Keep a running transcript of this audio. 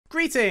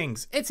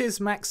Greetings, it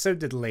is Max So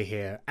Diddly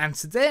here, and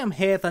today I'm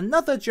here with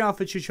another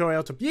Java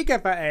tutorial to you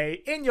get that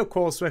A in your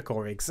coursework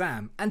or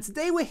exam. And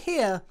today we're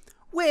here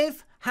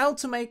with how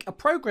to make a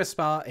progress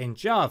bar in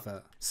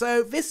Java.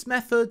 So this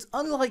method,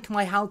 unlike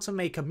my how to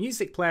make a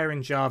music player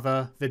in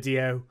Java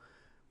video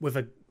with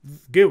a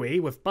GUI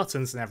with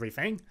buttons and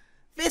everything,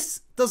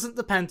 this doesn't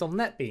depend on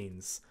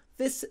NetBeans.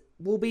 This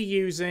will be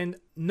using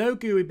no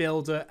GUI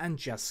builder and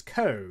just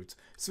code,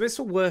 so this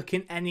will work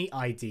in any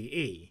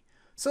IDE.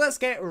 So let's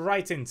get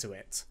right into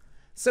it.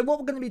 So what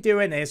we're going to be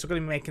doing is we're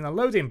going to be making a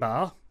loading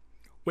bar,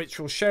 which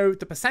will show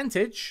the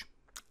percentage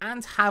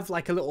and have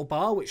like a little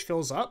bar which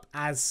fills up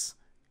as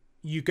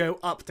you go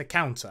up the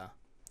counter.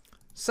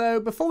 So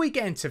before we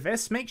get into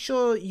this, make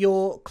sure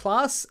your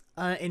class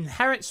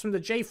inherits from the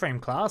JFrame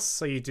class,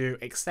 so you do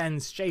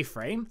extends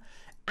JFrame,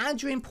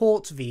 and you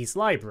import these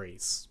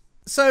libraries.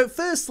 So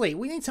firstly,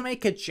 we need to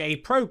make a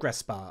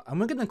JProgress bar, and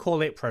we're going to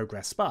call it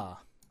progress bar.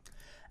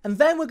 And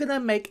then we're going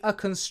to make a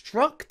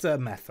constructor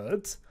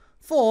method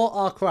for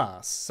our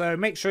class. So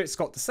make sure it's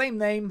got the same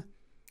name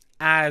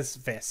as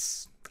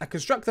this. A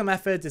constructor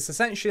method is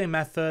essentially a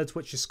method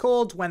which is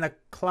called when a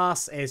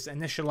class is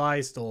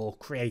initialized or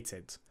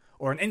created.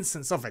 Or an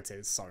instance of it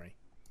is, sorry.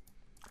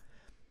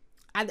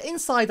 And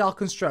inside our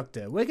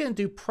constructor, we're going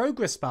to do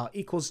progress bar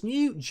equals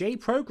new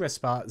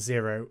JProgressBar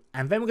 0,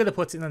 and then we're going to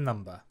put in a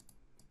number.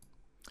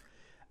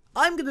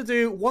 I'm going to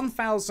do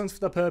 1000 for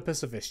the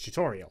purpose of this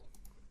tutorial.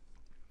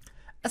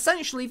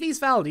 Essentially, these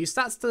values,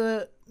 that's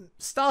the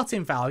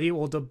starting value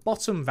or the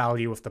bottom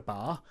value of the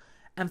bar,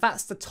 and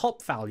that's the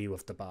top value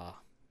of the bar.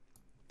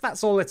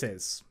 That's all it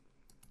is.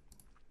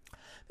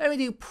 Then we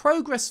do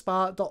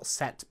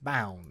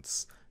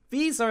progressBar.setBounds.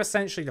 These are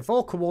essentially the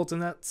 4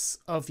 coordinates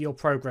of your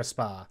progress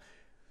bar.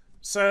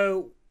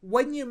 So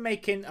when you're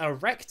making a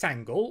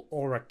rectangle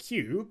or a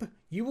cube,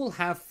 you will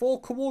have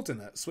 4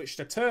 coordinates which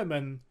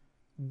determine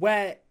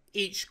where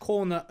each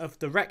corner of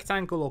the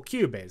rectangle or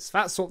cube is.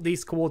 That's what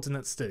these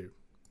coordinates do.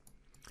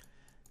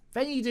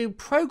 Then you do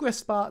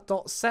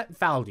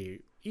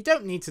progressBar.setValue. You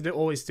don't need to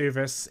always do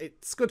this.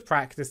 It's good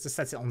practice to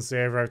set it on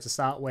 0 to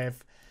start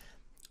with.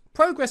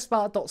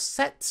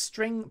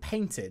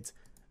 ProgressBar.setStringPainted.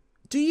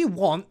 Do you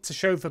want to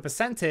show the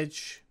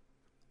percentage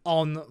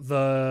on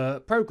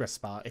the progress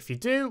bar? If you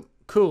do,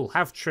 cool,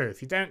 have true.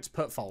 If you don't,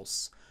 put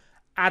false.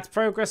 Add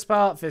progress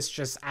bar. This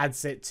just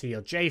adds it to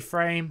your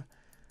JFrame.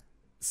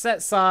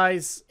 Set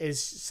size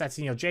is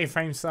setting your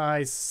JFrame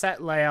size.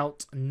 Set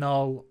layout,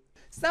 null.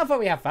 So now that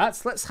we have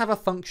that, let's have a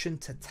function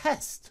to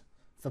test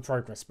the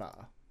progress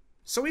bar.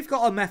 So we've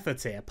got a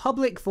method here,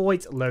 public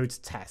void load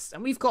test,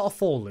 and we've got a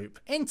for loop.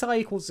 Int I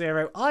equals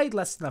 0, I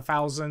less than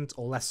 1000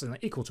 or less than or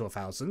equal to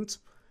 1000.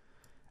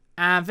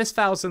 And this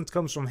 1000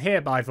 comes from here,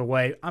 by the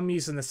way. I'm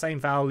using the same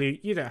value,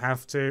 you don't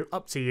have to,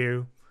 up to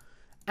you.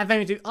 And then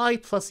we do I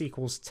plus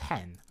equals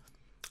 10.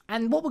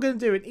 And what we're going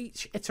to do in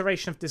each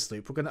iteration of this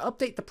loop, we're going to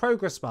update the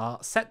progress bar,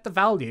 set the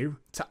value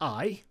to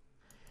I.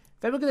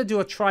 Then we're going to do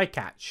a try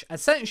catch.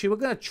 Essentially, we're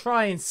going to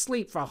try and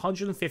sleep for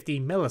 150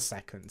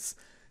 milliseconds.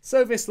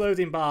 So this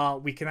loading bar,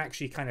 we can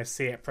actually kind of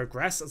see it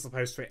progress as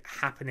opposed to it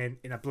happening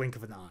in a blink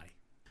of an eye.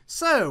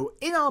 So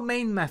in our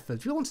main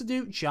method, we want to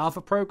do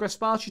Java progress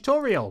bar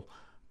tutorial.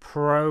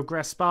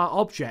 Progress bar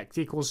object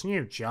equals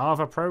new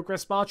Java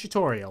progress bar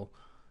tutorial.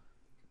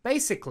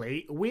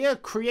 Basically, we are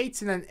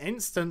creating an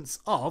instance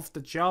of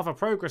the Java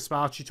progress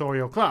bar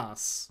tutorial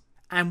class.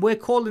 And we're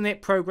calling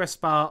it progress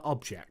bar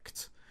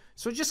object.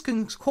 So we're just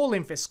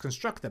calling this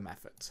constructor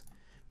method.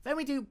 Then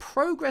we do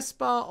progress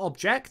bar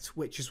object,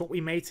 which is what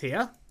we made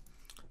here.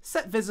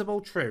 Set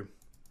visible true.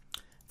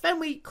 Then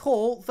we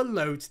call the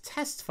load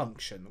test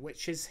function,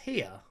 which is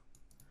here.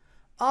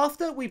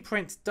 After we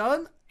print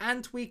done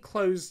and we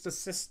close the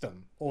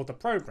system or the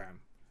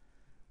program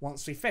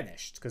once we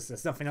finished, because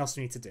there's nothing else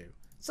we need to do.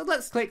 So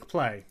let's click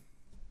play.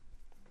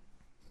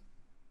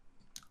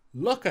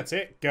 Look at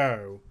it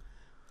go.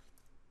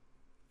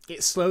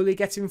 It's slowly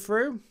getting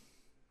through.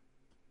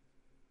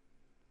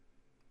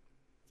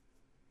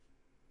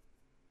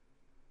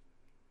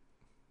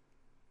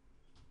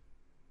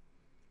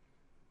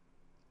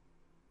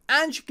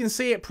 And you can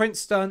see it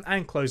prints done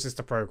and closes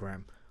the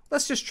program.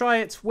 Let's just try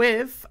it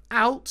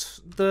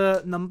without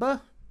the number.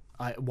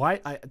 I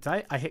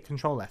hit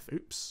Control F.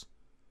 Oops.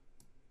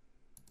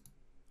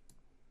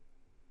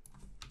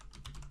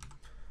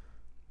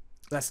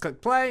 Let's click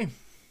play.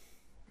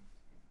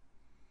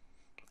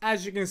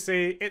 As you can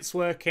see, it's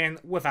working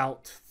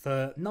without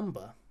the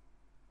number.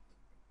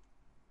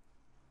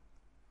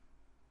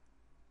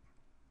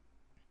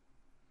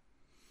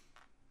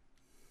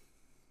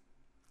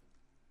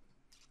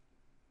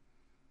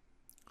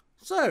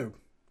 So,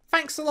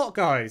 thanks a lot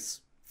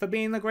guys for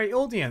being a great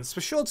audience.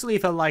 Be sure to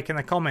leave a like and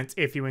a comment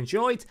if you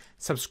enjoyed,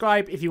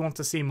 subscribe if you want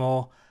to see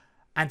more,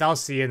 and I'll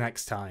see you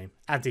next time.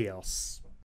 Adios.